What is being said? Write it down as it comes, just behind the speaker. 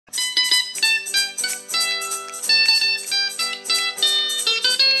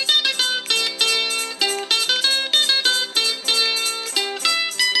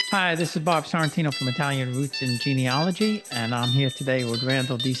Hi, this is Bob Sorrentino from Italian Roots and Genealogy, and I'm here today with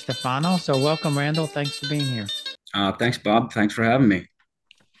Randall Di Stefano. So, welcome, Randall. Thanks for being here. Thanks, Bob. Thanks for having me.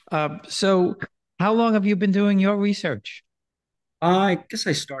 So, how long have you been doing your research? I guess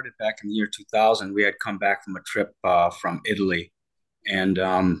I started back in the year 2000. We had come back from a trip from Italy, and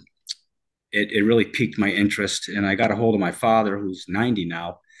it really piqued my interest. And I got a hold of my father, who's 90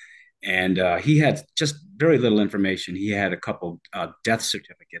 now, and he had just very little information. He had a couple death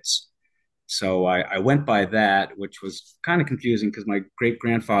certificates. So I went by that, which was kind of confusing because my great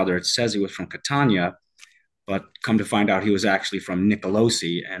grandfather, it says he was from Catania, but come to find out he was actually from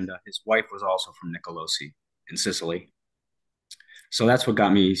Nicolosi, and his wife was also from Nicolosi in Sicily. So that's what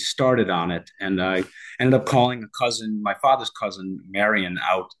got me started on it. And I ended up calling a cousin, my father's cousin, Marion,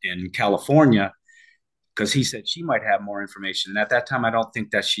 out in California because he said she might have more information. And at that time, I don't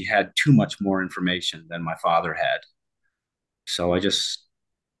think that she had too much more information than my father had. So I just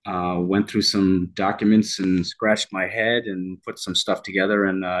went through some documents and scratched my head and put some stuff together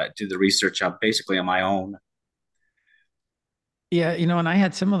and did the research up basically on my own. Yeah, and I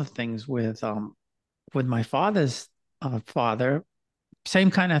had similar things with my father's father.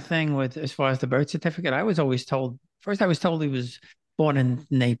 Same kind of thing with as far as the birth certificate. I was always told first I was told he was born in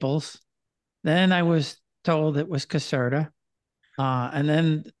Naples. Then I was told it was Caserta. And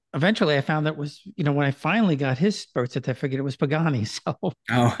then eventually I found that was, when I finally got his birth certificate, it was Pagani. So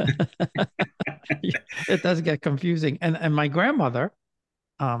Oh, it does get confusing. And my grandmother,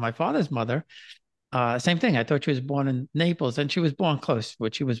 my father's mother, same thing. I thought she was born in Naples, and she was born close,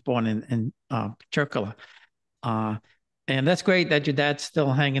 but she was born in Circula. Uh, and that's great that your dad's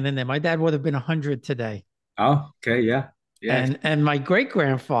still hanging in there. My dad would have been 100 today, oh, okay, yeah, yeah. and my great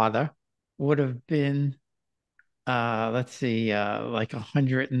grandfather would have been let's see, like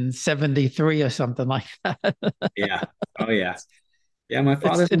 173 or something like that. Yeah. Oh yeah. Yeah, my It's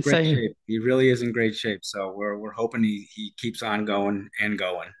father's in great insane. shape. He really is in great shape. So we're hoping he keeps on going and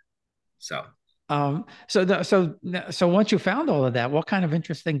going. So So once you found all of that, what kind of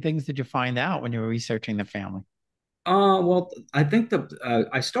interesting things did you find out when you were researching the family? well, I think the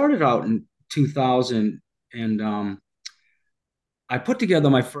I started out in 2000 and I put together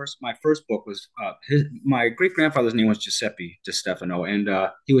my first book was my great grandfather's name was Giuseppe Di Stefano, and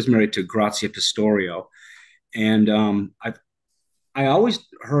he was married to Grazia Pistorio. And I always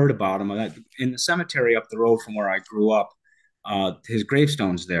heard about him in the cemetery up the road from where I grew up. His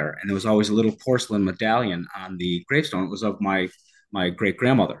gravestone's there, and there was always a little porcelain medallion on the gravestone. It was of my great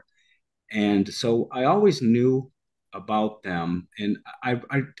grandmother, and so I always knew about them. And I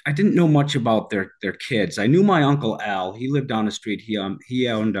didn't know much about their kids. I knew my uncle Al. He lived down the street. He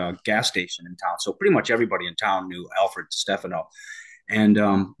owned a gas station in town, so pretty much everybody in town knew Alfred Stefano. And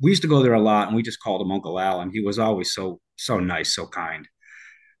we used to go there a lot, and we just called him Uncle Al, and he was always so nice, so kind.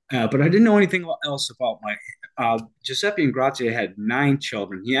 But I didn't know anything else about my Giuseppe and Grazia had 9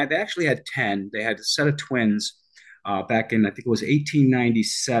 children. They actually had 10. They had a set of twins back in I think it was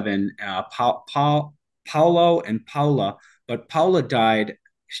 1897. Paolo and Paula, but Paula died.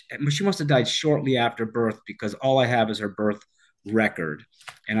 She must have died shortly after birth because all I have is her birth record,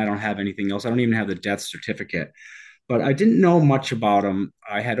 and I don't have anything else. I don't even have the death certificate. But I didn't know much about him.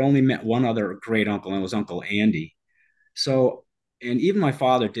 I had only met one other great uncle, and it was Uncle Andy. So, and even my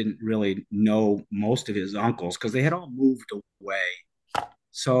father didn't really know most of his uncles because they had all moved away.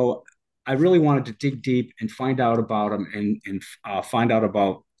 So, I really wanted to dig deep and find out about him and find out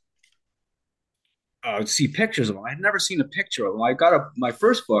about see pictures of him. I'd never seen a picture of him. I got my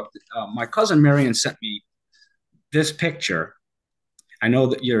first book. My cousin Marion sent me this picture. I know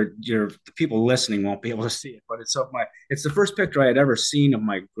that the people listening won't be able to see it, but it's the first picture I had ever seen of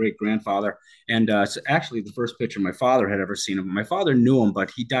my great grandfather, and it's actually the first picture my father had ever seen of him. My father knew him, but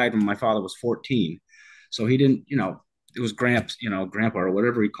he died when my father was 14, so he didn't. It was Gramps, Grandpa or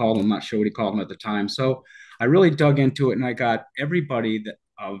whatever he called him. I'm not sure what he called him at the time. So I really dug into it, and I got everybody that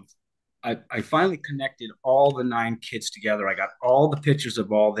of. I finally connected all the 9 kids together. I got all the pictures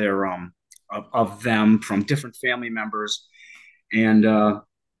of all their of them from different family members and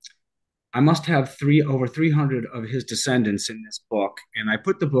I must have over 300 of his descendants in this book. And I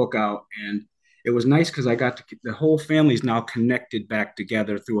put the book out, and it was nice because I got to the whole family is now connected back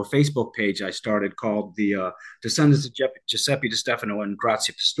together through a Facebook page I started called the Descendants of Giuseppe Di Stefano and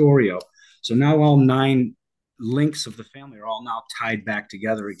Grazia Pistorio. So now all 9 links of the family are all now tied back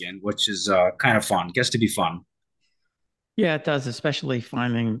together again, which is kind of fun. Gets to be fun. Yeah, it does, especially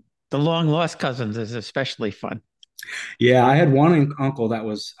finding the long lost cousins is especially fun. Yeah, I had one uncle that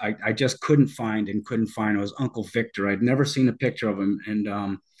I just couldn't find and couldn't find. It was Uncle Victor. I'd never seen a picture of him,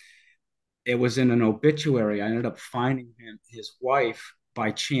 and it was in an obituary. I ended up finding his wife.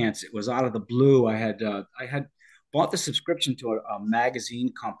 by chance. It was out of the blue. I had bought the subscription to a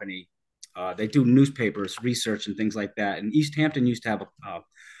magazine company. They do newspapers, research, and things like that. And East Hampton used to have a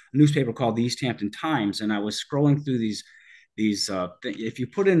newspaper called the East Hampton Times, and I was scrolling through if you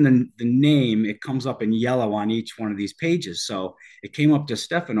put in the name, it comes up in yellow on each one of these pages. So it came up to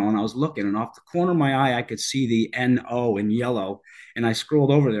Stefano, and I was looking, and off the corner of my eye, I could see the NO in yellow, and I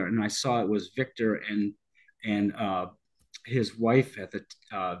scrolled over there, and I saw it was Victor and his wife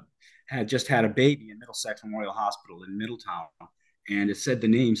had just had a baby in Middlesex Memorial Hospital in Middletown, and it said the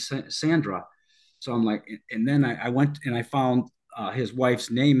name Sandra. So I'm like, and then I went and I found his wife's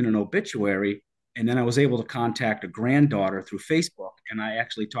name in an obituary, and then I was able to contact a granddaughter through Facebook, and I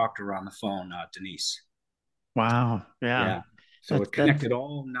actually talked to her on the phone, Denise. Wow. Yeah. Yeah. So it That's connected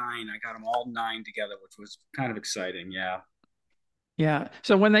all nine. I got them all nine together, which was kind of exciting. Yeah. yeah.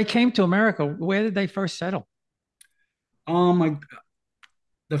 So when they came to America, where did they first settle? I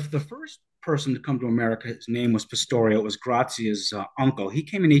the first person to come to America, his name was Pistorio. It was Grazia's uncle. He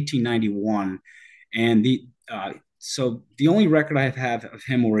came in 1891, and the only record I have of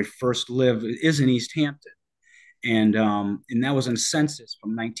him where he first lived is in East Hampton, and that was in a census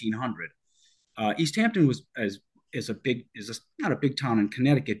from 1900. East Hampton was as is a big is a, not a big town in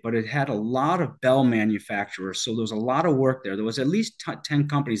Connecticut, but it had a lot of bell manufacturers. So there was a lot of work there. There was at least 10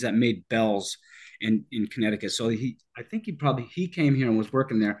 companies that made bells in Connecticut. So I think he came here and was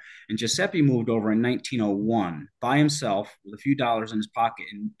working there. And Giuseppe moved over in 1901 by himself with a few dollars in his pocket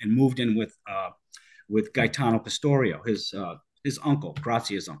and moved in with Gaetano Pistorio, his uncle,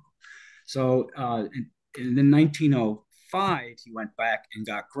 Grazia's uncle. So in 1905, he went back and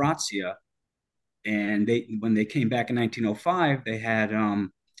got Grazia, and when they came back in 1905, they had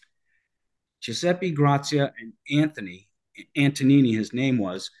Giuseppe Grazia and Antonini, his name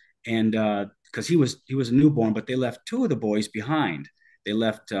was, and because he was a newborn, but they left two of the boys behind. They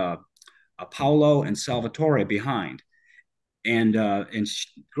left Paolo and Salvatore behind, and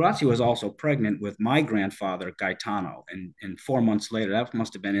Grazia was also pregnant with my grandfather Gaetano, and 4 months later, that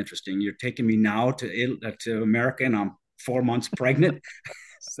must have been interesting. You're taking me now to America, and I'm 4 months pregnant.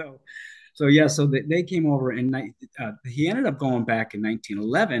 so so they came over, and he ended up going back in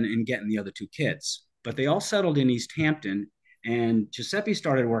 1911 and getting the other two kids, but they all settled in East Hampton, and Giuseppe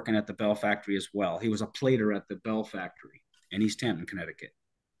started working at the Bell Factory as well. He was a plater at the Bell Factory in East Hampton, Connecticut.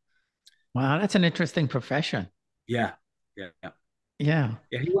 Wow, that's an interesting profession. Yeah, yeah, yeah. Yeah.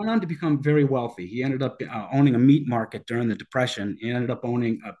 Yeah, he went on to become very wealthy. He ended up owning a meat market during the Depression. He ended up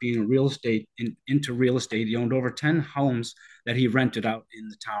being a into real estate. He owned over 10 homes that he rented out in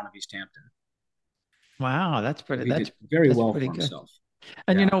the town of East Hampton. Wow, So he did very that's well pretty for good. himself.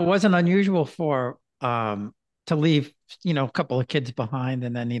 And Yeah. it wasn't unusual for to leave, a couple of kids behind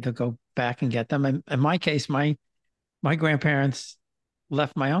and then either go back and get them. In my case, my grandparents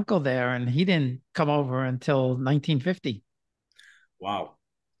left my uncle there and he didn't come over until 1950 Wow.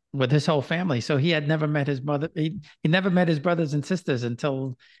 with his whole family. So he had never met his mother. He never met his brothers and sisters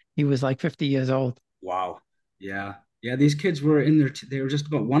until he was like 50 years old. Wow. Yeah. Yeah. These kids were they were just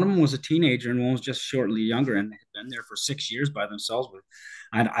about, one of them was a teenager and one was just shortly younger, and they had been there for 6 years by themselves. But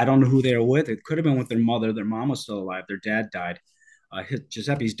I don't know who they were with. It could have been with their mother. Their mom was still alive. Their dad died.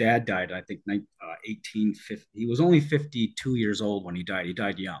 Giuseppe's dad died, I think, 1850. He was only 52 years old when he died. He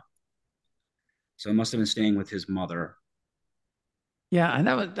died young. So he must have been staying with his mother. Yeah, and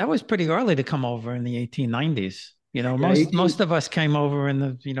that was pretty early to come over in the 1890s. Yeah, Most of us came over in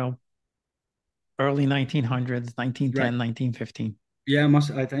the, early 1900s, right. 1910, 1915. Yeah,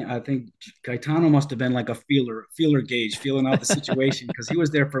 I think Gaetano must have been like a feeler gauge, feeling out the situation, because he was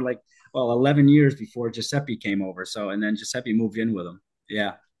there for like, well, 11 years before Giuseppe came over. So, and then Giuseppe moved in with him.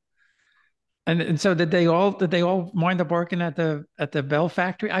 Yeah. And so did they all wind up working at the Bell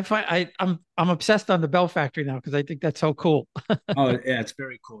factory? I'm obsessed on the Bell factory now because I think that's so cool. Oh, yeah, it's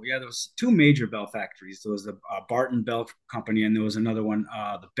very cool. Yeah, there was two major bell factories. There was the Barton Bell Company, and there was another one,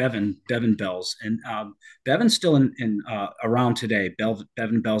 the Bevan Bells. And Bevan's still in around today.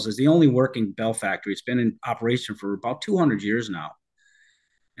 Bevan Bells is the only working bell factory. It's been in operation for about 200 years now,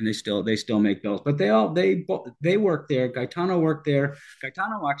 and they still make bells. But they work there. Gaetano worked there.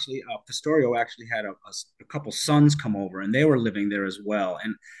 Gaetano actually, Pistorio actually had a couple sons come over, and they were living there as well.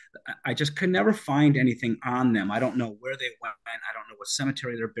 And I just could never find anything on them. I don't know where they went. I don't know what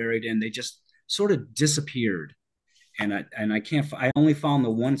cemetery they're buried in. They just sort of disappeared. And I can't. I only found the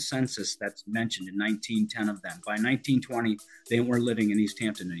one census that's mentioned in 1910 of them. By 1920, they weren't living in East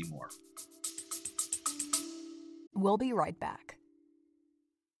Hampton anymore. We'll be right back.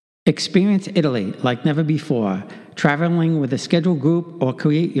 Experience Italy like never before, traveling with a scheduled group or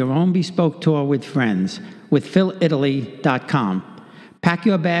create your own bespoke tour with friends with PhilItaly.com. Pack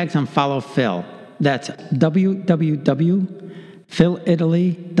your bags and follow Phil. That's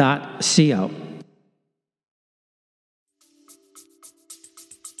www.philitaly.co.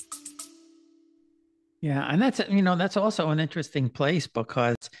 Yeah, and that's also an interesting place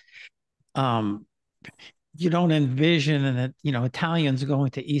because um, you don't envision that, Italians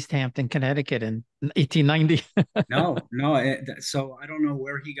going to East Hampton, Connecticut in 1890. No, no. So I don't know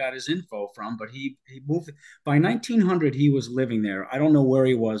where he got his info from, but he moved by 1900. He was living there. I don't know where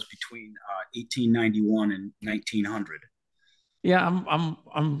he was between 1891 and 1900. Yeah,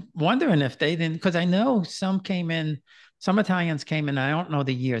 I'm wondering if they didn't, because I know some Italians came in. I don't know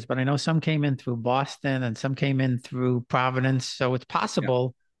the years, but I know some came in through Boston and some came in through Providence. So it's Yeah.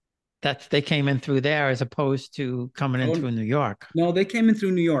 possible that they came in through there as opposed to coming in Oh through New York. no, they came in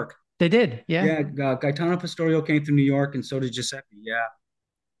through New York. They did, yeah. Yeah, Gaetano Pastorio came through New York, and so did Giuseppe. Yeah,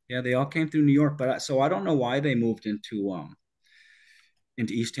 yeah, they all came through New York. But so I don't know why they moved into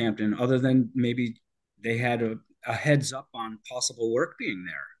East Hampton, other than maybe they had a heads up on possible work being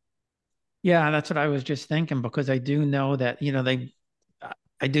there. Yeah, that's what I was just thinking because I do know that the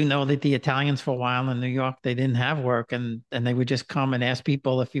Italians for a while in New York, they didn't have work and they would just come and ask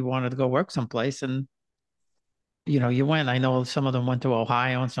people if you wanted to go work someplace and you went. I know some of them went to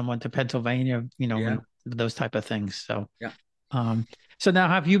Ohio and some went to Pennsylvania, Yeah, and those type of things. So, yeah. um, so now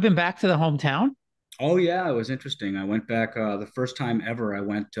have you been back to the hometown? Oh yeah, it was interesting. I went back the first time ever. I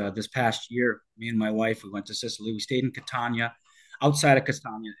went this past year. Me and my wife, we went to Sicily. We stayed in Catania, outside of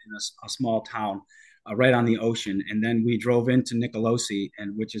Catania, in a small town right on the ocean, and then we drove into Nicolosi,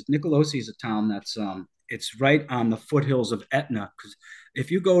 and Nicolosi is a town that's it's right on the foothills of Etna. Because if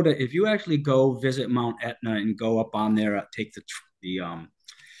you actually go visit Mount Etna and go up on there, take the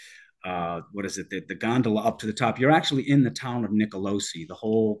what is it, the gondola up to the top, you're actually in the town of Nicolosi. The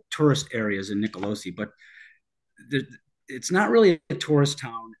whole tourist area is in Nicolosi, but the, it's not really a tourist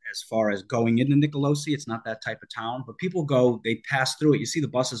town as far as going into Nicolosi. It's not that type of town, but people go, they pass through it. You see the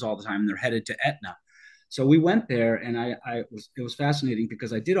buses all the time, and they're headed to Etna. So we went there, and it was fascinating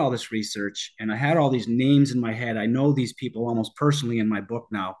because I did all this research and I had all these names in my head. I know these people almost personally in my book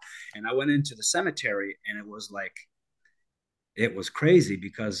now, and I went into the cemetery, and it was crazy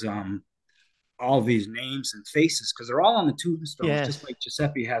because all these names and faces because they're all on the tombstones, just Yes. like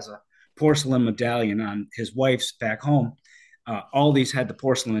Giuseppe has a porcelain medallion on his wife's back home. All these had the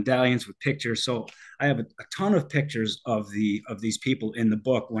porcelain medallions with pictures. So I have a ton of pictures of these people in the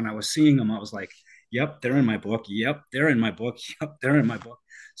book. When I was seeing them, I was like, "Yep, they're in my book. Yep, they're in my book. Yep, they're in my book."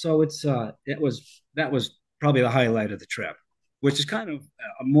 So that was probably the highlight of the trip, which is kind of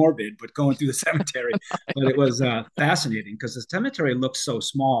morbid, but going through the cemetery. But it was fascinating because the cemetery looks so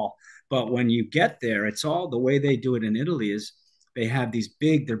small, but when you get there, it's all the way they do it in Italy is they have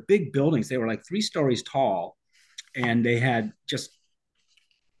they're big buildings. They were like 3 stories tall, and they had just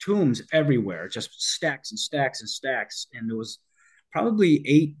tombs everywhere, just stacks and stacks and stacks. And there was probably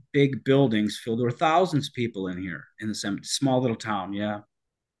 8 big buildings filled. There were thousands of people in here in the small little town. Yeah.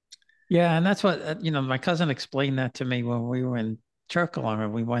 Yeah, and that's what my cousin explained that to me when we were in Turkey.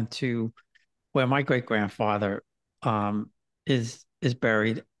 We went to where my great grandfather is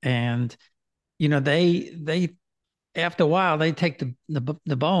buried, and they after a while they take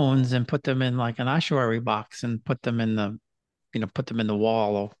the bones and put them in like an ossuary box and put them in the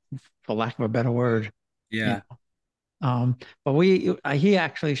wall, or for lack of a better word, you Yeah. know. But he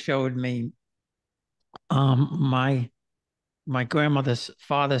actually showed me my grandmother's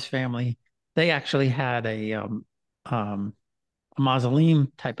father's family. They actually had um, a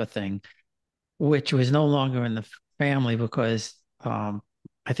mausoleum type of thing, which was no longer in the family because I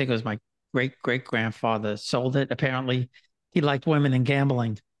think it was my great great grandfather sold it. Apparently, he liked women and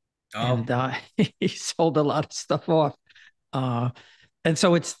gambling, Oh, and he sold a lot of stuff off. Uh, and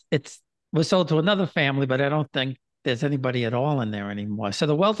so it's was sold to another family, but I don't think there's anybody at all in there anymore. So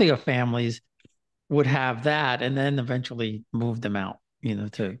the wealthier families would have that, and then eventually move them out, to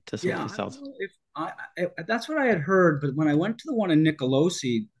yeah. someplace I don't else. know if that's what I had heard, but when I went to the one in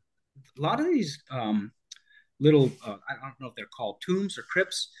Nicolosi, a lot of these little I don't know if they're called tombs or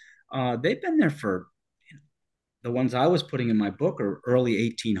crypts. They've been there for the ones I was putting in my book are early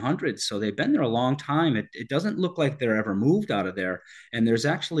 1800s, so they've been there a long time. It doesn't look like they're ever moved out of there. And there's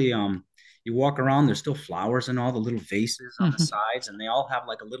actually you walk around, there's still flowers in all the little vases on the Mhm. sides, and they all have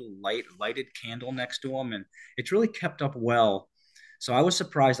like a little lighted candle next to them, and it's really kept up well. So I was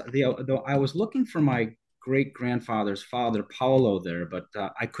surprised. Though I was looking for my great grandfather's father, Paolo, there, but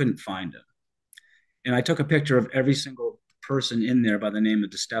I couldn't find him. And I took a picture of every single person in there by the name of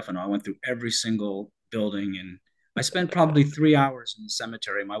Di Stefano. I went through every single building, and I spent probably 3 hours in the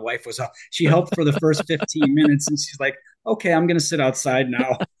cemetery. My wife was she helped for the first 15 minutes, and she's like, okay, I'm going to sit outside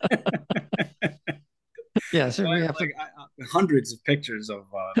now. Yeah, so So I we have have to. hundreds of pictures of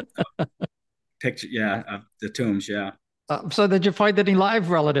picture, yeah, of the tombs, yeah. So did you find any live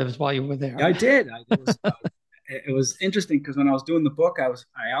relatives while you were Yeah, there? I did. It was interesting because when I was doing the book,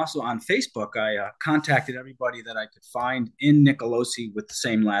 I also on Facebook I contacted everybody that I could find in Nicolosi with the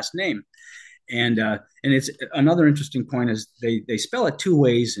same last name, and it's another interesting point is they spell it two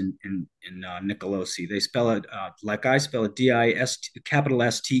ways in Nicolosi. They spell it like I spell it DIS capital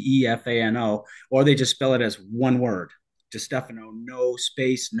STEFANO, or they just spell it as one word, Di Stefano, no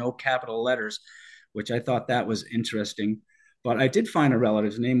space, no capital letters, which I thought that was interesting. But I did find a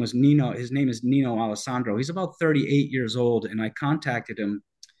relative. His name was Nino. His name is Nino Alessandro. He's about 38 years old, and I contacted him,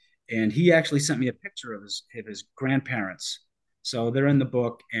 and he actually sent me a picture of his grandparents. So they're in the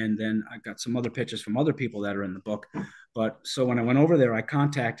book, and then I got some other pictures from other people that are in the book. But so when I went over there, I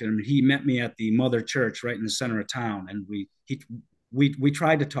contacted him. He met me at the Mother Church right in the center of town, and we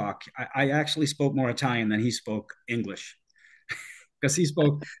tried to talk. I actually spoke more Italian than he spoke English because he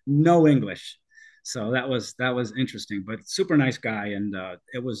spoke no English. So that was interesting, but super nice guy, and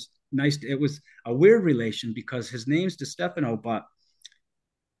it was nice. It was a weird relation because his name's Di Stefano, but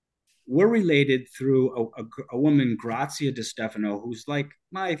we're related through a woman, Grazia Di Stefano, who's like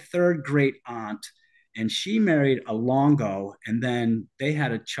my third great aunt. And she married a Longo, and then they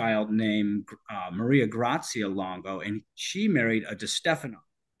had a child named Maria Grazia Longo, and she married a Di Stefano.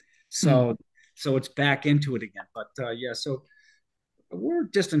 Hmm. So it's back into it again. But yeah, so we're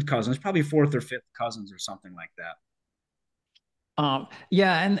distant cousins, probably fourth or fifth cousins or something like that.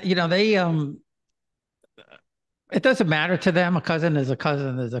 Yeah, and they it doesn't matter to them. A cousin is a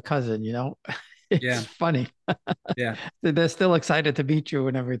cousin is a cousin, you know. It's Yeah, funny. yeah. They're still excited to meet you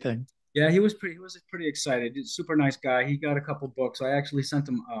and everything. Yeah, he was pretty excited. He's a super nice guy. He got a couple books. I actually sent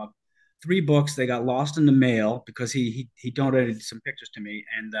him three books. They got lost in the mail because he donated some pictures to me,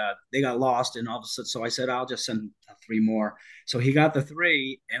 and they got lost. And all of a sudden, so I said I'll just send three more. So he got the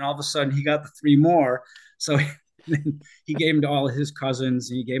three, and all of a sudden he got the three more. So he gave them to all of his cousins,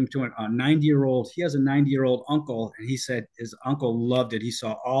 and he gave them to a 90-year-old. He has a 90-year-old uncle, and he said his uncle loved it. He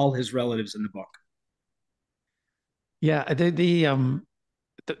saw all his relatives in the book. Yeah, the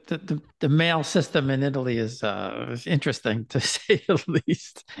mail system in Italy is interesting to say the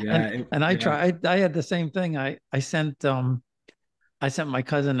least. Yeah, And yeah, I had the same thing. I sent my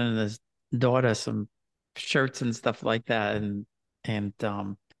cousin and his daughter some shirts and stuff like that, and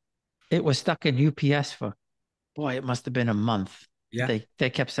it was stuck in UPS for, boy, it must have been a month. yeah, They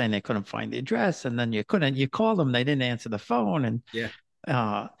kept saying they couldn't find the address, and then you call them, they didn't answer the phone, and yeah.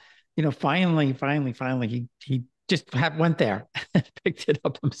 uh, finally, he just went there and picked it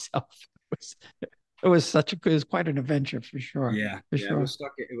up himself. It was it was quite an adventure Yeah, for yeah, it sure. was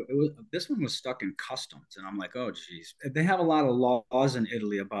stuck. It was this one was stuck in customs, and I'm like, oh, geez. They have a lot of laws in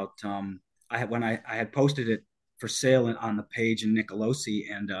Italy about. I had when I had posted it for sale on the page in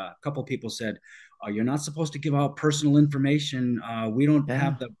Nicolosi, and a couple people said, "You're not supposed to give out personal information. We don't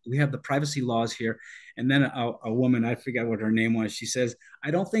have Yeah. we have the privacy laws here." And then a woman, I forget what her name was, she says,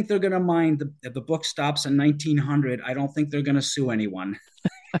 "I don't think they're going to mind if the book stops in 1900. I don't think they're going to sue anyone."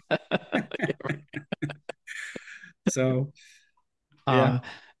 So yeah. Uh,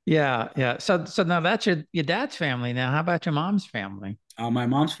 yeah. So now that's your dad's family. Now, how about your mom's family? My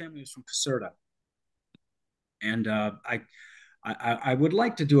mom's family is from Caserta, and I would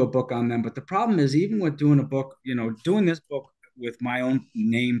like to do a book on them, but the problem is even with doing a book, doing this book with my own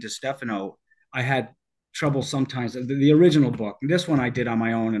name, Di Stefano, I had trouble sometimes. The original book, this one I did on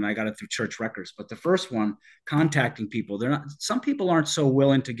my own, and I got it through church records. But the first one, contacting people, they're not. Some people aren't so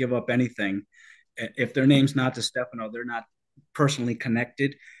willing to give up anything if their name's not Di Stefano. They're not personally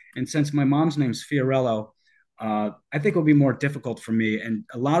connected, and since my mom's name's Fiorello, I think it will be more difficult for me. And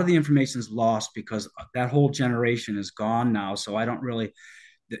a lot of the information is lost because that whole generation is gone now. So I don't really,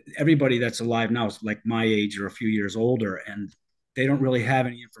 everybody that's alive now is like my age or a few years older, and they don't really have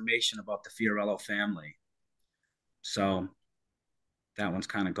any information about the Fiorello family. So that one's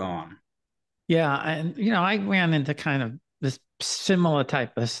kind of gone. Yeah, and I ran into kind of this similar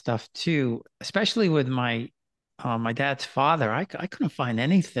type of stuff too, especially with my dad's father. I couldn't find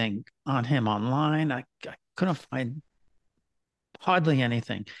anything on him online. I couldn't find hardly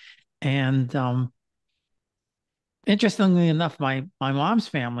anything. And interestingly enough, my mom's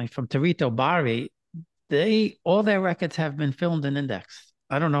family from Torito Bari, they all their records have been filmed and indexed.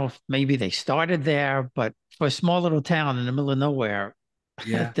 I don't know if maybe they started there, but for a small little town in the middle of nowhere,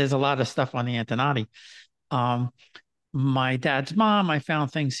 Yeah. there's a lot of stuff on the Antonati. Um, my dad's mom, I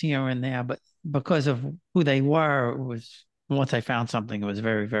found things here and there, but because of who they were, it was once I found something, it was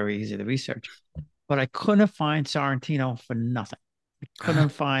very, very easy to research. but I couldn't find Sorrentino for nothing. I couldn't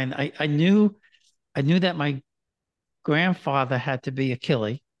find. I knew that my grandfather had to be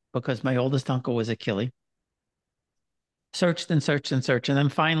Achille because my oldest uncle was Achille. Searched and searched and searched, and then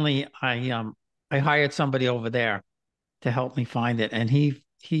finally I hired somebody over there to help me find it, and he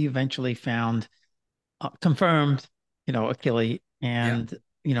eventually found confirmed, Achille, Yeah, and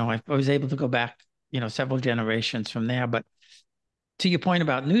I was able to go back, several generations from there. But to your point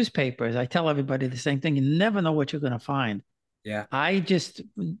about newspapers, I tell everybody the same thing. You never know what you're going to find. yeah, I just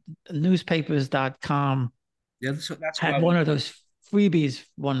newspapers.com yeah. That's what I had was. one of those freebies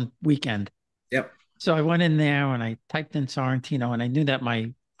one weekend. Yep. So I went in there and I typed in Sorrentino and I knew that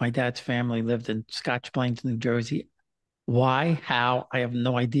my dad's family lived in Scotch Plains, New Jersey. Why? How? I have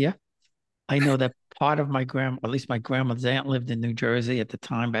no idea. I know that part of at least my grandmother's aunt lived in New Jersey at the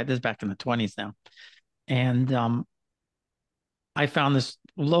time, but this is back in the 20s now. And I found this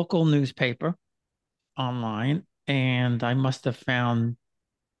local newspaper online and I must have found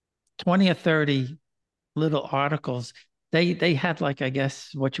 20 or 30 little articles. They had like, I guess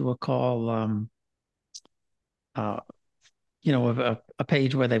what you would call uh a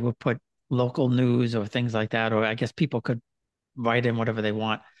page where they would put local news or things like that, or I guess people could write in whatever they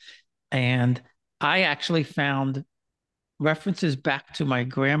want. And I actually found references back to my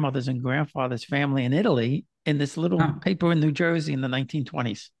grandmother's and grandfather's family in Italy in this little Huh. paper in New Jersey in the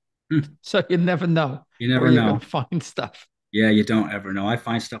 1920s. Hmm. So you never know You where never you're going know. to find stuff. Yeah, you don't ever know. I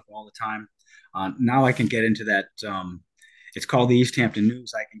find stuff all the time. Now I can get into that. It's called the East Hampton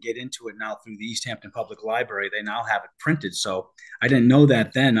News. I can get into it now through the East Hampton Public Library. They now have it printed. So I didn't know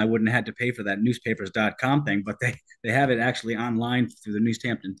that then. I wouldn't have had to pay for that newspapers.com thing, but they have it actually online through the East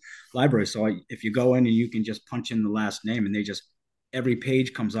Hampton Library. So if you go in and you can just punch in the last name and every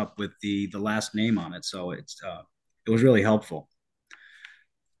page comes up with the last name on it. So it was really helpful.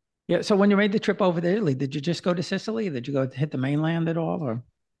 Yeah. So when you made the trip over to Italy, did you just go to Sicily? Did you go hit the mainland at all?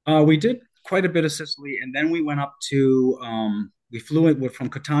 Or We did quite a bit of Sicily, and then we went up to we flew in from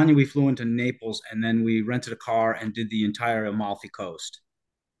Catania. We flew into Naples, and then we rented a car and did the entire Amalfi Coast.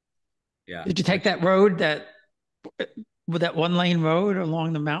 Yeah, did you take which that road with that one lane road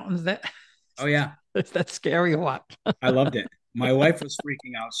along the mountains? oh yeah, Is that scary or what? I loved it. My wife was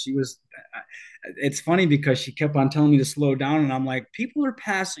freaking out. She was. It's funny because she kept on telling me to slow down, and I'm like, people are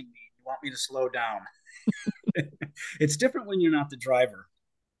passing me. You want me to slow down? It's different when you're not the driver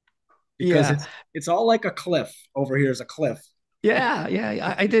because Yeah. it's all like a cliff. Over here is a cliff. Yeah,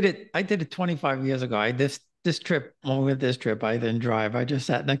 yeah. I did it. I did it 25 years ago. This trip, well, with this trip, I didn't drive. I just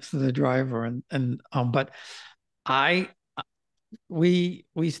sat next to the driver and but I we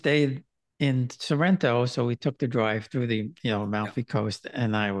stayed in Sorrento, so we took the drive through the Yeah. Amalfi Coast,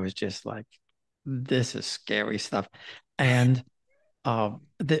 and I was just like, this is scary stuff. And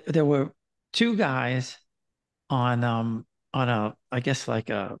there were two guys on a I guess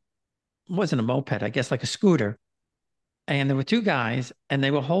like a wasn't a moped, I guess like a scooter, and there were two guys, and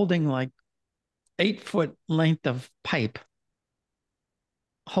they were holding like 8 foot length of pipe,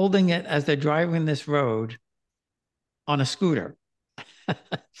 holding it as they're driving this road on a scooter.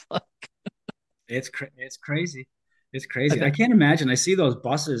 It's crazy. It's crazy. I That- can't imagine. I see those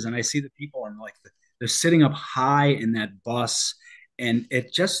buses and I see the people and like they're sitting up high in that bus and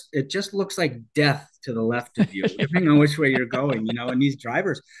it just looks like death to the left of you, depending on which way you're going, And these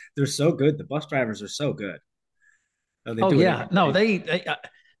drivers, they're so good. The bus drivers are so good. Oh, they oh do it yeah, no, everybody. they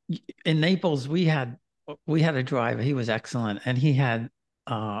in Naples we had a driver. He was excellent, and he had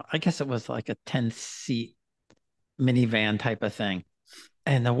I guess it was like a 10 seat minivan type of thing.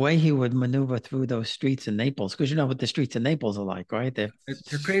 And the way he would maneuver through those streets in Naples, because you know what the streets in Naples are like, right? They're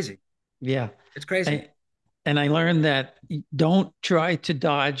crazy. Yeah. It's crazy. And, and I learned that don't try to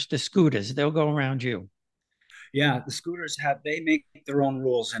dodge the scooters. They'll go around you. Yeah, the scooters they make their own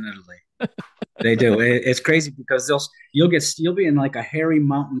rules in Italy. They do. It's crazy because you'll be in like a hairy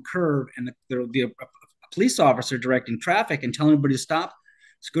mountain curve, and there'll be a police officer directing traffic and telling everybody to stop.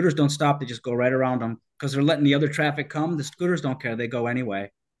 Scooters don't stop; they just go right around them because they're letting the other traffic come. The scooters don't care; they go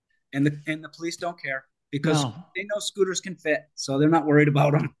anyway, and the police don't care because No. they know scooters can fit, so they're not worried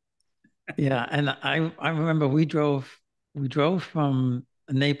about them. Yeah. And I remember we drove from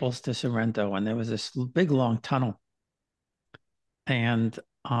Naples to Sorrento, and there was this big long tunnel. And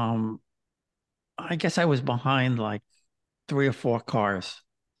I guess I was behind like three or four cars.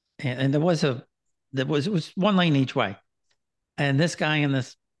 And it was one lane each way. And this guy in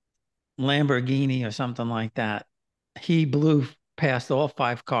this Lamborghini or something like that, he blew past all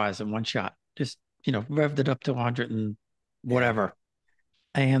five cars in one shot. Just, revved it up to 100 and Yeah. whatever.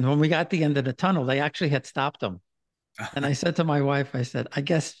 And when we got to the end of the tunnel, they actually had stopped him. And I said to my wife, I said, I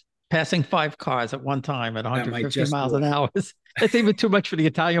guess passing five cars at one time at That 150 might just miles do an it. hour. It's even too much for the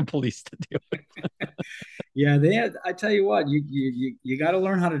Italian police to do. Yeah, they had, I tell you what, you got to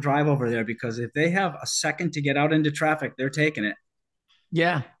learn how to drive over there because if they have a second to get out into traffic, they're taking it.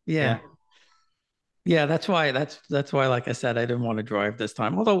 Yeah, yeah, Yeah, yeah. That's why, like I said, I didn't want to drive this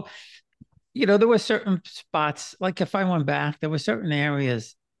time. Although, there were certain spots, like if I went back, there were certain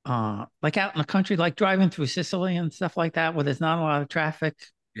areas, like out in the country, like driving through Sicily and stuff like that, where there's not a lot of traffic.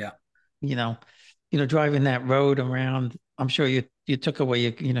 yeah, You know, driving that road around. I'm sure you took away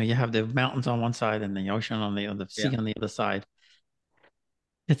you have the mountains on one side and the ocean on the other, yeah. sea on the other side.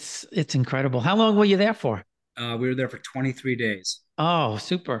 It's incredible. How long were you there for? We were there for 23 days. Oh,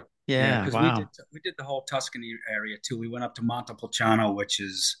 super. Yeah, Yeah, because wow. we did the whole Tuscany area too. We went up to Montepulciano, which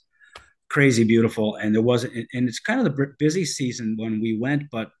is crazy beautiful, and there wasn't, and it's kind of the busy season when we went,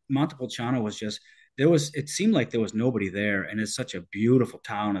 but Montepulciano was just there was. It seemed like there was nobody there, and it's such a beautiful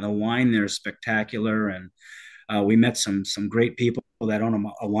town, and the wine there is spectacular, and we met some great people that own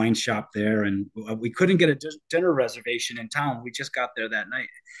a wine shop there, and we couldn't get a dinner reservation in town. We just got there that night,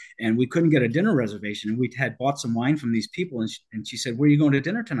 and we couldn't get a dinner reservation. And we had bought some wine from these people, and she said, "Where are you going to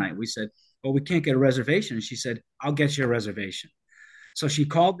dinner tonight?" We said, "Well, we can't get a reservation." And she said, "I'll get you a reservation." So she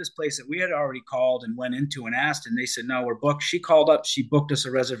called this place that we had already called and went into and asked, and they said, "No, we're booked." She called up, she booked us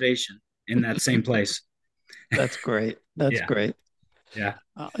a reservation in that same place. That's great. That's Yeah, great. yeah,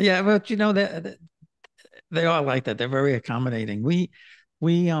 Yeah, but that they are like that. They're very accommodating. We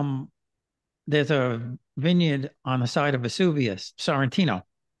there's a vineyard on the side of Vesuvius, Sorrentino.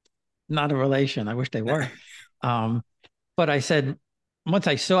 Not a relation. I wish they were. Um, but I said, once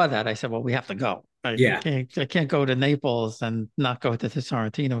I saw that, I said, well, we have to go. yeah, I can't go to Naples and not go to the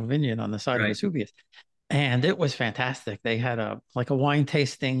Sorrentino vineyard on the side of right, Vesuvius. And it was fantastic. They had a wine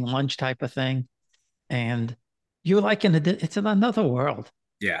tasting lunch type of thing. And you're like it's in another world.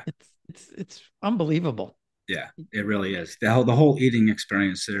 yeah, It's unbelievable. yeah. It really is. The whole eating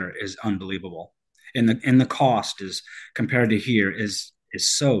experience there is unbelievable, and the cost is compared to here is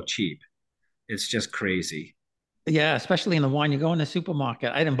so cheap. It's just crazy. Yeah, especially in the wine. You go in the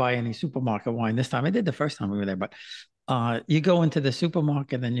supermarket. I didn't buy any supermarket wine this time. I did the first time we were there, but you go into the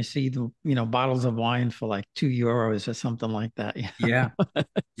supermarket and you see the bottles of wine for like €2 or something like that. Yeah,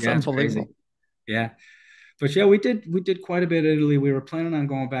 It's yeah, it's unbelievable. crazy. Yeah. But yeah, we did quite a bit of Italy. We were planning on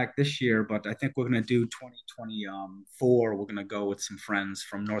going back this year, but I think we're gonna do 2024. We're gonna go with some friends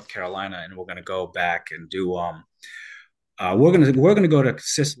from North Carolina, and we're gonna go back and do we're gonna go to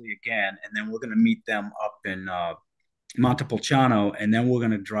Sicily again, and then we're gonna meet them up in Montepulciano, and then we're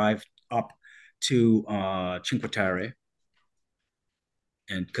gonna drive up to Cinque Terre,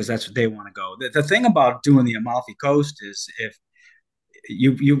 and because that's what they want to go. The thing about doing the Amalfi Coast is if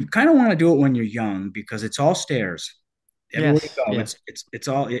you kind of want to do it when you're young because it's all stairs everywhere you Yes, go. yeah. It's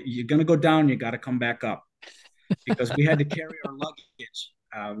all you're gonna go down. You got to come back up because we had to carry our luggage.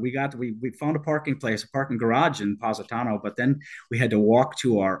 We found a parking place, a parking garage in Positano, but then we had to walk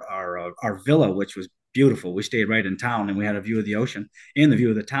to our villa, which was beautiful. We stayed right in town, and we had a view of the ocean and the view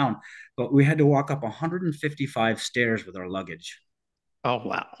of the town. But we had to walk up 155 stairs with our luggage. Oh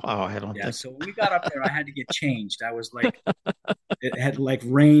wow. Oh, I don't Yeah, think. so when we got up there, I had to get changed. I was like, it had like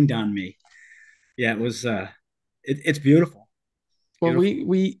rained on me. Yeah, it was. It's beautiful, Well, beautiful.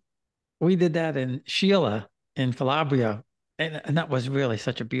 we did that in Sheila in Calabria, and that was really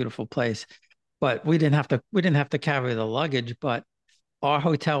such a beautiful place. But we didn't have to carry the luggage, but our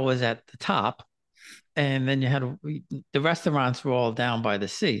hotel was at the top, and then the restaurants were all down by the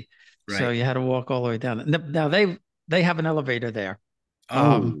sea, so Right. you had to walk all the way down. Now they have an elevator there,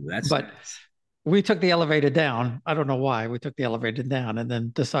 Oh, that's but nice. we took the elevator down. I don't know why we took the elevator down, and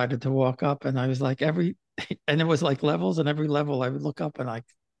then decided to walk up. And I was like and it was like levels, and every level I would look up and like,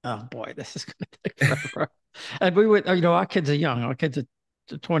 oh boy, this is going to take forever. And we would, our kids are young. Our kids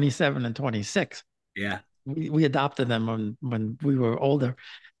are 27 and 26. Yeah. We adopted them when we were older,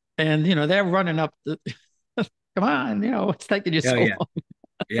 and they're running up come on, it's taking you Oh, so yeah. long.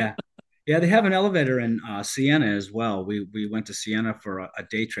 Yeah. Yeah. They have an elevator in Siena as well. We went to Siena for a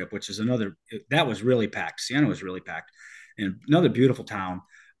day trip, which is that was really packed. Siena was really packed, and another beautiful town.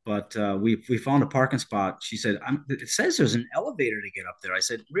 But we found a parking spot. She said, "It says there's an elevator to get up there." I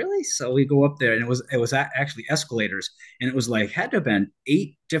said, "Really?" So we go up there, and it was actually escalators, and it was like had to have been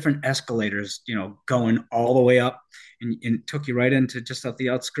 8 different escalators, going all the way up, and it took you right into just at the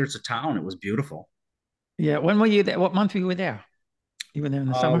outskirts of town. It was beautiful. Yeah. When were you there? What month were you there? You were there in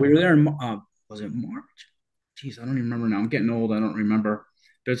the summer? We were there in was it March? Jeez, I don't even remember now. I'm getting old. I don't remember.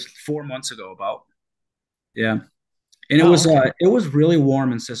 But it's 4 months ago, about. Yeah, and it Oh, was okay. uh, it was really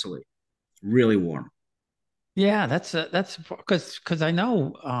warm in Sicily, really warm. Yeah, that's because I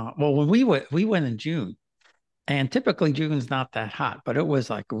know well when we went in June and typically June's not that hot, but it was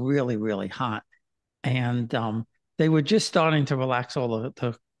like really, really hot. And they were just starting to relax all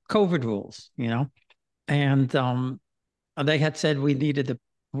the COVID rules, you know. And they had said we needed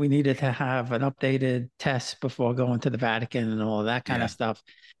to have an updated test before going to the Vatican and all of that kind Yeah, of stuff.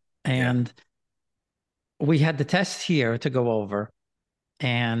 yeah, And we had the test here to go over.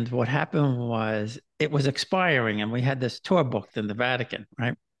 And what happened was it was expiring, and we had this tour booked in the Vatican,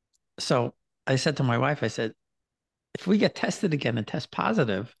 right? So I said to my wife, I said, if we get tested again and test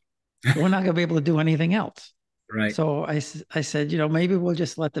positive, we're not going to be able to do anything else. right. So I said, maybe we'll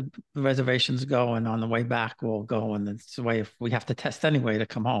just let the reservations go, and on the way back we'll go. And it's the way if we have to test anyway to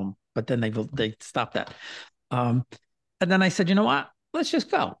come home. But then they stopped that. Um, and then I said, you know what? Let's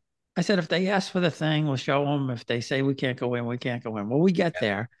just go. I said, if they ask for the thing, we'll show them. If they say we can't go in, we can't go in. Well, we get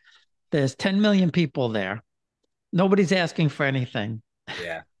there. There's 10 million people there. Nobody's asking for anything.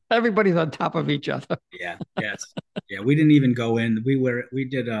 Yeah, Everybody's on top of each other. yeah, yes, yeah. We didn't even go in. We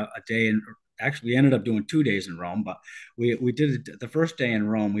did a day in. Actually, we ended up doing 2 days in Rome, but we did it the first day in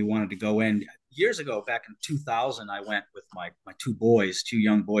Rome. We wanted to go in years ago, back in 2000. I went with my two boys, two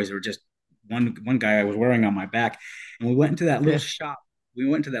young boys. They were just one guy I was wearing on my back, and we went into that little Yeah. shop. We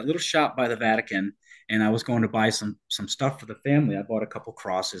went to that little shop by the Vatican, and I was going to buy some stuff for the family. I bought a couple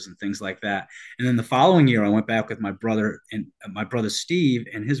crosses and things like that. And then the following year, I went back with my brother and my brother Steve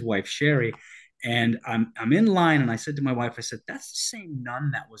and his wife Sherry, and I'm in line, and I said to my wife, I said, "That's the same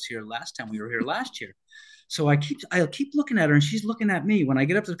nun that was here last time we were here last year." So I keep looking at her, and she's looking at me. When I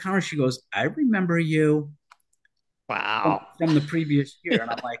get up to the counter, she goes, "I remember you Wow. from the previous year,"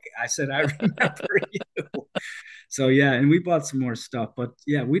 and I'm like, I said, "I remember you." So yeah, and we bought some more stuff, but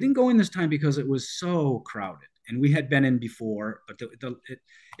yeah, we didn't go in this time because it was so crowded, and we had been in before, but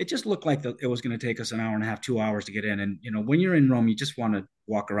it just looked like it was going to take us an hour and a half, 2 hours to get in, and when you're in Rome, you just want to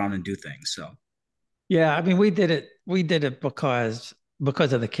walk around and do things. So Yeah, I mean, we did it because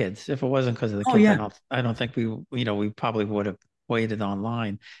of the kids. If it wasn't because of the oh kids, yeah, I don't think we probably would have waited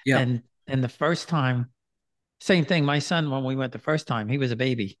online. yeah, And the first time, same thing. My son, when we went the first time, he was a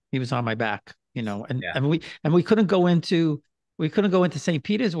baby. He was on my back, yeah. and we couldn't go into St.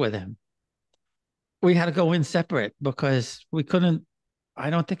 Peter's with him. We had to go in separate because we couldn't.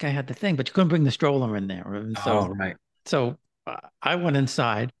 I don't think I had the thing, but you couldn't bring the stroller in there. And Oh right. so I went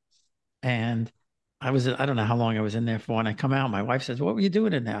inside. And I don't know how long I was in there for. And I come out, my wife says, "What were you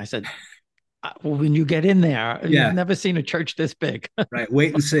doing in there?" I said, Well, when you get in there, you've Yeah, never seen a church this big." right.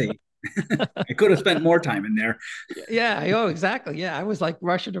 Wait and see. I could have spent more time in there. Yeah, oh, exactly. Yeah, I was like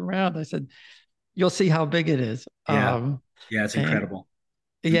rushing around. I said, "You'll see how big it is." Yeah, yeah. It's And incredible.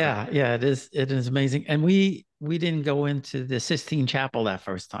 yeah, Incredible. yeah, it is. It is amazing. And we didn't go into the Sistine Chapel that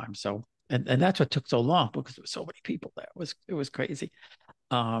first time. So, and that's what took so long because there were so many people there. It was crazy.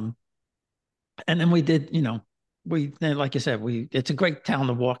 Um, and then we did, like you said, it's a great town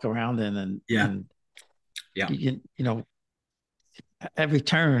to walk around in, and Yeah, yeah, every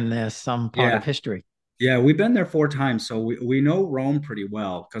turn there's some part yeah. of history. Yeah, we've been there 4 times, so we know Rome pretty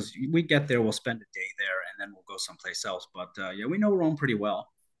well because we get there, we'll spend a day there, and then we'll go someplace else. But yeah, we know Rome pretty well.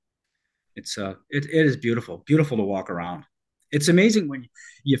 It is beautiful, beautiful to walk around. It's amazing when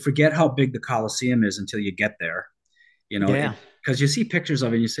you forget how big the Colosseum is until you get there. You know, it Yeah. because you see pictures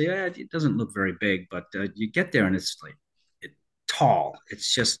of it, and you say, it doesn't look very big, but you get there and it's like it, tall.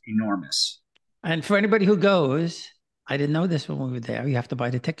 It's just enormous. And for anybody who goes, I didn't know this when we were there. You have to buy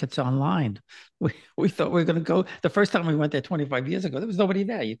the tickets online. We thought we were going to go. The first time we went there 25 years ago, there was nobody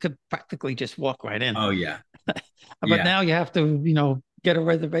there. You could practically just walk right in. Oh yeah, But yeah. now you have to, get a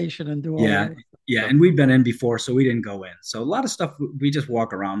reservation and do all Yeah, that yeah, stuff. and we've been in before, so we didn't go in. So a lot of stuff we just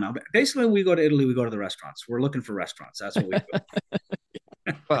walk around now. But basically, we go to Italy, we go to the restaurants. We're looking for restaurants. That's what we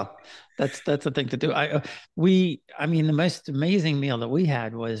do. Well, that's the thing to do. I mean, the most amazing meal that we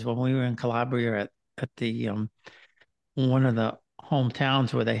had was when we were in Calabria at the one of the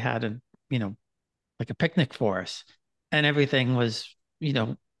hometowns where they had you know, like a picnic for us, and everything was,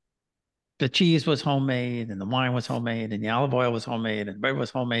 the cheese was homemade, and the wine was homemade, and the olive oil was homemade, and the bread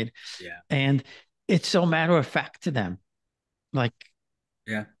was homemade, Yeah, and it's so matter of fact to them. Like,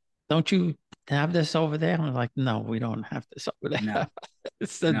 yeah, don't you have this over there? And I'm like, no, we don't have this over there. no,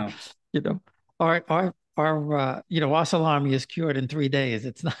 It's said, no, you know, our salami is cured in 3 days.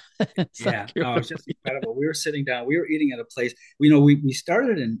 It's not, it's not yeah. cured. Oh, it's just incredible. We were sitting down, we were eating at a place. We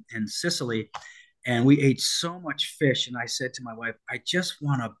started in Sicily, and we ate so much fish. And I said to my wife, I just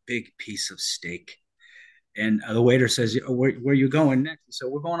want a big piece of steak. And the waiter says, where are you going next? So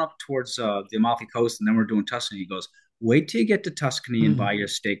we're going up towards the Amalfi Coast, and then we're doing Tuscany. He goes, Wait till you get to Tuscany and buy Mm. your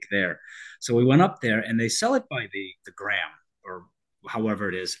steak there. So we went up there, and they sell it by the gram or however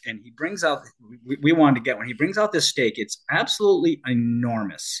it is. And he brings out, we wanted to get one. He brings out this steak. It's absolutely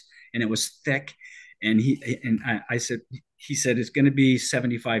enormous, and it was thick. And I said, he said it's going to be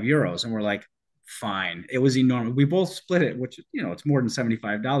 75 euros, and we're like, fine. It was enormous. We both split it, which it's more than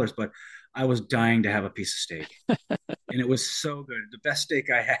 $75, but I was dying to have a piece of steak, and it was so good. The best steak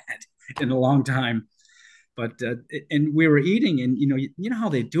I had in a long time. But and we were eating, and you know how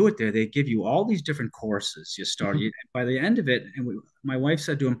they do it there. They give you all these different courses. You start by the end of it, and my wife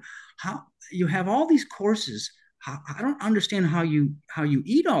said to him, "How you have all these courses? I don't understand how you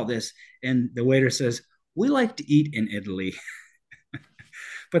eat all this." And the waiter says, "We like to eat in Italy."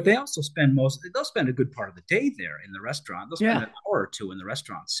 But they also they'll spend a good part of the day there in the restaurant. They'll spend Yeah. an hour or two in the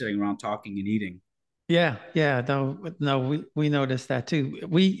restaurant sitting around talking and eating. Yeah. Yeah. No, no, we noticed that too.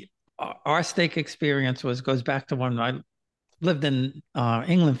 Our steak experience goes back to when I lived in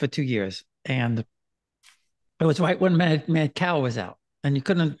England for 2 years, and it was right when mad cow was out, and you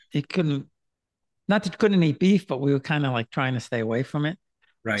couldn't, not that you couldn't eat beef, but we were kind of like trying to stay away from it.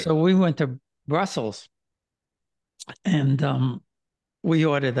 Right. So we went to Brussels, and we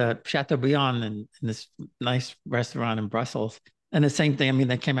ordered a Chateaubriand in this nice restaurant in Brussels. And the same thing. I mean,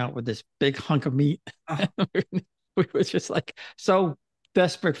 they came out with this big hunk of meat. Oh, We were just like so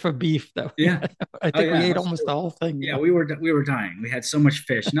desperate for beef that yeah. I Oh think we yeah. ate Us almost too. the whole thing, you Yeah, know. we were dying. We had so much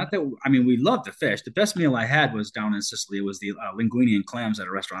fish. Not that I mean, we loved the fish. The best meal I had was down in Sicily. It was the linguine and clams at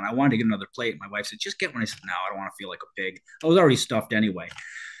a restaurant. I wanted to get another plate. My wife said, "Just get one." I said, "No, I don't want to feel like a pig." I was already stuffed anyway,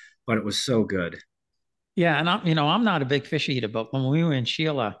 but it was so good. Yeah, and I'm not a big fish eater, but when we were in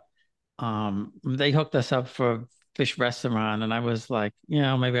Sheila, they hooked us up for a fish restaurant, and I was like,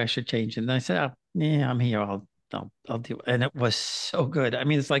 maybe I should change it. And I said, oh, yeah, I'm here. I'll do it. And it was so good. I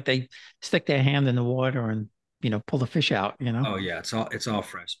mean, it's like they stick their hand in the water and pull the fish out, you know? Oh yeah, it's all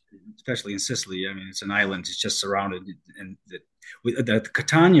fresh, especially in Sicily. I mean, it's an island. It's just surrounded, and the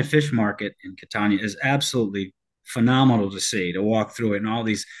Catania fish market in Catania is absolutely phenomenal to see. To walk through it, and all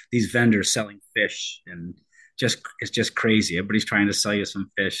these vendors selling fish, and it's just crazy. Everybody's trying to sell you some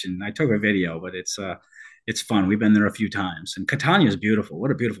fish, and I took a video, but it's fun. We've been there a few times, and Catania is beautiful.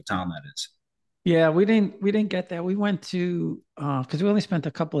 What a beautiful town that is. Yeah, we didn't get that. We went to because we only spent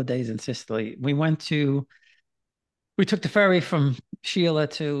a couple of days in Sicily. We took the ferry from Sheila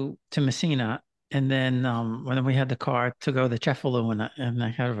to Messina, and then when we had the car to go to Cefalù, and I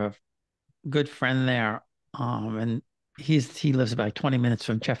have a good friend there, and he lives about 20 minutes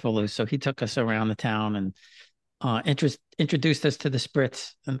from Cefalù, so he took us around the town and introduced us to the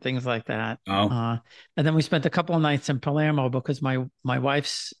Spritz and things like that. Oh, Uh, and then we spent a couple of nights in Palermo because my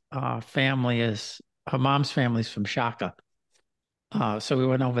wife's family is her mom's family's from Shaka. So we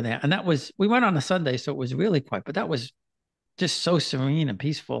went over there, and we went on a Sunday, so it was really quiet, but that was just so serene and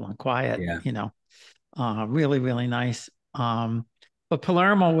peaceful and quiet, yeah. really, really nice. But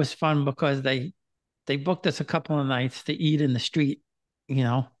Palermo was fun because they booked us a couple of nights to eat in the street, you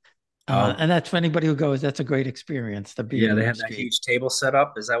know. Oh, And that's for anybody who goes, that's a great experience to be yeah. in They the have that street. huge table set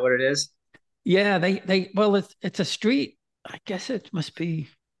up. Is that what it is? Yeah, well, it's a street. I guess it must be,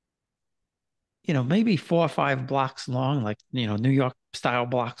 maybe 4 or 5 blocks long, like, New York style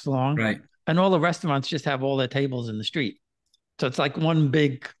blocks long. Right. And all the restaurants just have all their tables in the street. So it's like one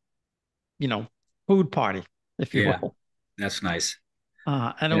big, you know, food party, if you Yeah, will. that's nice.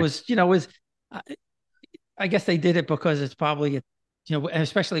 And it Yeah. was, I I guess they did it because it's probably and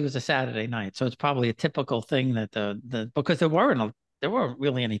especially it was a Saturday night, so it's probably a typical thing that because there weren't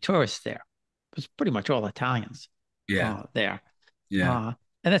really any tourists there. It was pretty much all Italians Yeah. there. Yeah. Uh,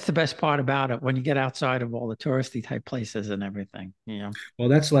 and that's the best part about it when you get outside of all the touristy type places and everything, Well,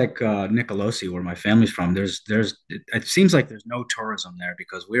 that's like Nicolosi, where my family's from. It seems like there's no tourism there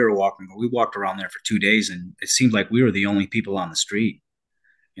because we walked around there for 2 days, and it seemed like we were the only people on the street.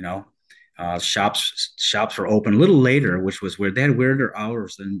 You know, shops were open a little later, which was weird. They had weirder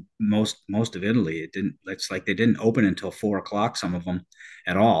hours than most of Italy. It didn't. It's like they didn't open until 4 o'clock. Some of them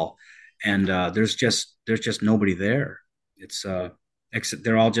at all, and there's just nobody there. It's except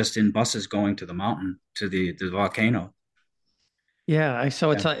they're all just in buses going to the mountain to the volcano. yeah.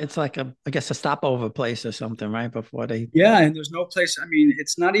 So Yeah. it's like I guess a stopover place or something, right? Before they, Yeah, and there's no place. I mean,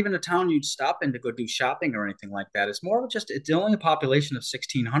 it's not even a town you'd stop in to go do shopping or anything like that. It's more of just it's only a population of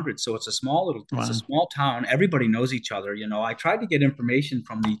 1,600, so it's a wow, small town. Everybody knows each other. I tried to get information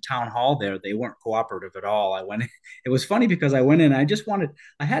from the town hall there. They weren't cooperative at all. I went. It was funny because I went in. I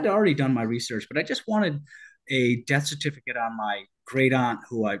had already done my research, but I just wanted a death certificate on my great aunt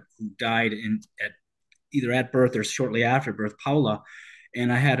who died in at either at birth or shortly after birth, Paula.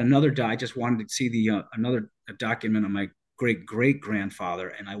 And I had I just wanted to see the another document of my great great grandfather.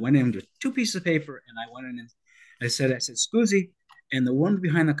 And I went in with two pieces of paper and I went in and I said, Scusi. And the woman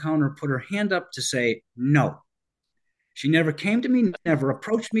behind the counter put her hand up to say, no. She never came to me, never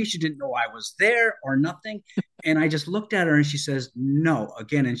approached me. She didn't know I was there or nothing. And I just looked at her and she says, no,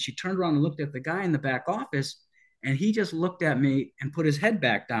 again. And she turned around and looked at the guy in the back office and he just looked at me and put his head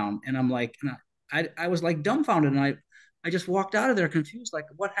back down. And I'm like, and I was like dumbfounded. And I just walked out of there confused, like,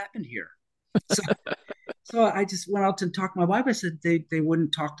 what happened here? So, so I just went out to talk to my wife. I said they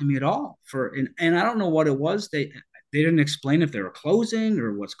wouldn't talk to me at all and I don't know what it was. They didn't explain if they were closing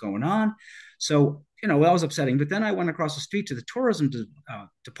or what's going on. So that was upsetting. But then I went across the street to the tourism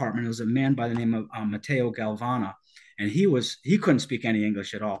department. It was a man by the name of Matteo Galvana, and he couldn't speak any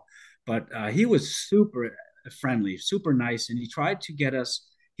English at all, but he was super friendly, super nice, and he tried to get us.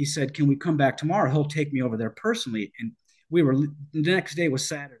 He said, "Can we come back tomorrow? He'll take me over there personally." And the next day was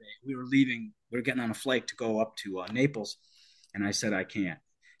Saturday. We were leaving. We were getting on a flight to go up to Naples, and I said I can't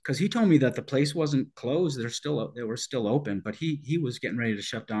because he told me that the place wasn't closed. They were still open, but he was getting ready to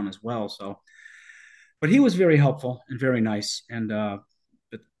shut down as well. So, but he was very helpful and very nice. And but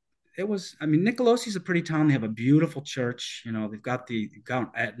Nicolosi is a pretty town. They have a beautiful church. They've got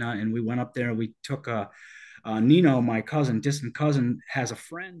Etna, and we went up there. We took Nino, my distant cousin, has a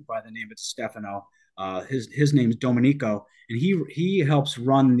friend by the name of Stefano. His name is Domenico, and he helps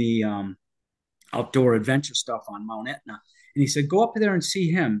run the outdoor adventure stuff on Mount Etna. And he said, go up there and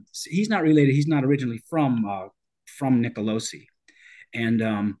see him. He's not related. He's not originally from Nicolosi.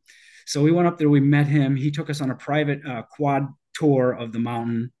 And so we went up there. We met him. He took us on a private quad tour of the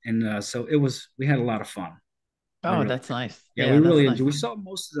mountain, and so we had a lot of fun. Oh, that's nice. Yeah, we really enjoyed. We saw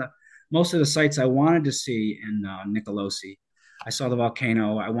most of the sites I wanted to see in Nicolosi. I saw the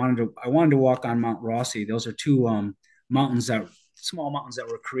volcano. I wanted to walk on Mount Rossi. Those are two small mountains that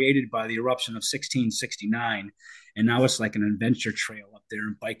were created by the eruption of 1669, and now it's like an adventure trail up there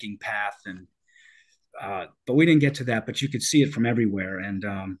and biking path. And but we didn't get to that, but you could see it from everywhere. And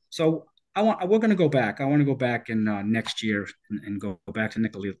so we're going to go back. I want to go back in next year and go back to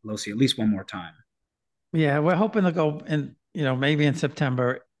Nicolosi at least one more time. Yeah, we're hoping to go in, maybe in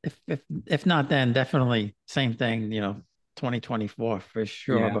September. If not, then definitely same thing. 2024 for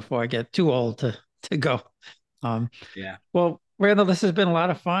sure. Yeah. Before I get too old to go. Yeah. Well, Randall, this has been a lot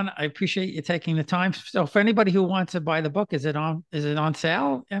of fun. I appreciate you taking the time. So, for anybody who wants to buy the book, is it on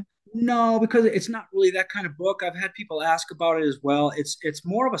sale? Yeah. No, because it's not really that kind of book. I've had people ask about it as well. It's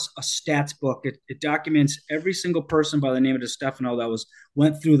more of a stats book. It documents every single person by the name of Di Stefano that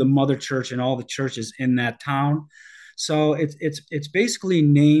went through the mother church and all the churches in that town. So it's basically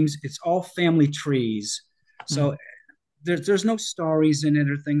names. It's all family trees. So there's no stories in it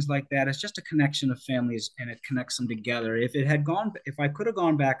or things like that. It's just a connection of families, and it connects them together. If I could have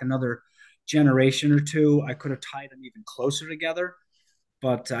gone back another generation or two, I could have tied them even closer together.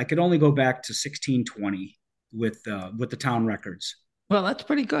 But I could only go back to 1620 with the town records. Well, that's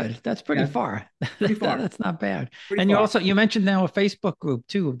pretty good. That's pretty far. Pretty far. That's not bad. Pretty and far. you mentioned now a Facebook group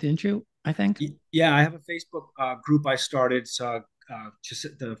too, didn't you? I think. Yeah, I have a Facebook group I started. So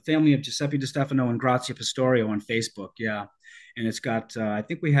the family of Giuseppe Di Stefano and Grazia Pistorio on Facebook. Yeah, and it's got I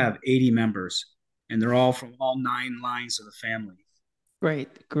think we have 80 members, and they're all from all 9 lines of the family. Great.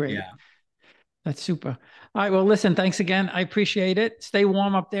 Yeah. That's super. All right. Well, listen, thanks again. I appreciate it. Stay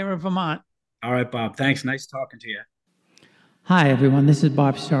warm up there in Vermont. All right, Bob. Thanks. Nice talking to you. Hi, everyone. This is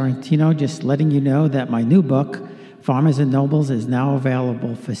Bob Sorrentino, just letting you know that my new book, Farmers and Nobles, is now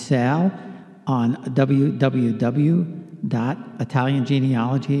available for sale on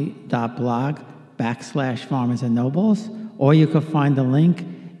www.italiangenealogy.blog/Farmers and Nobles, or you can find the link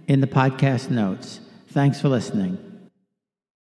in the podcast notes. Thanks for listening.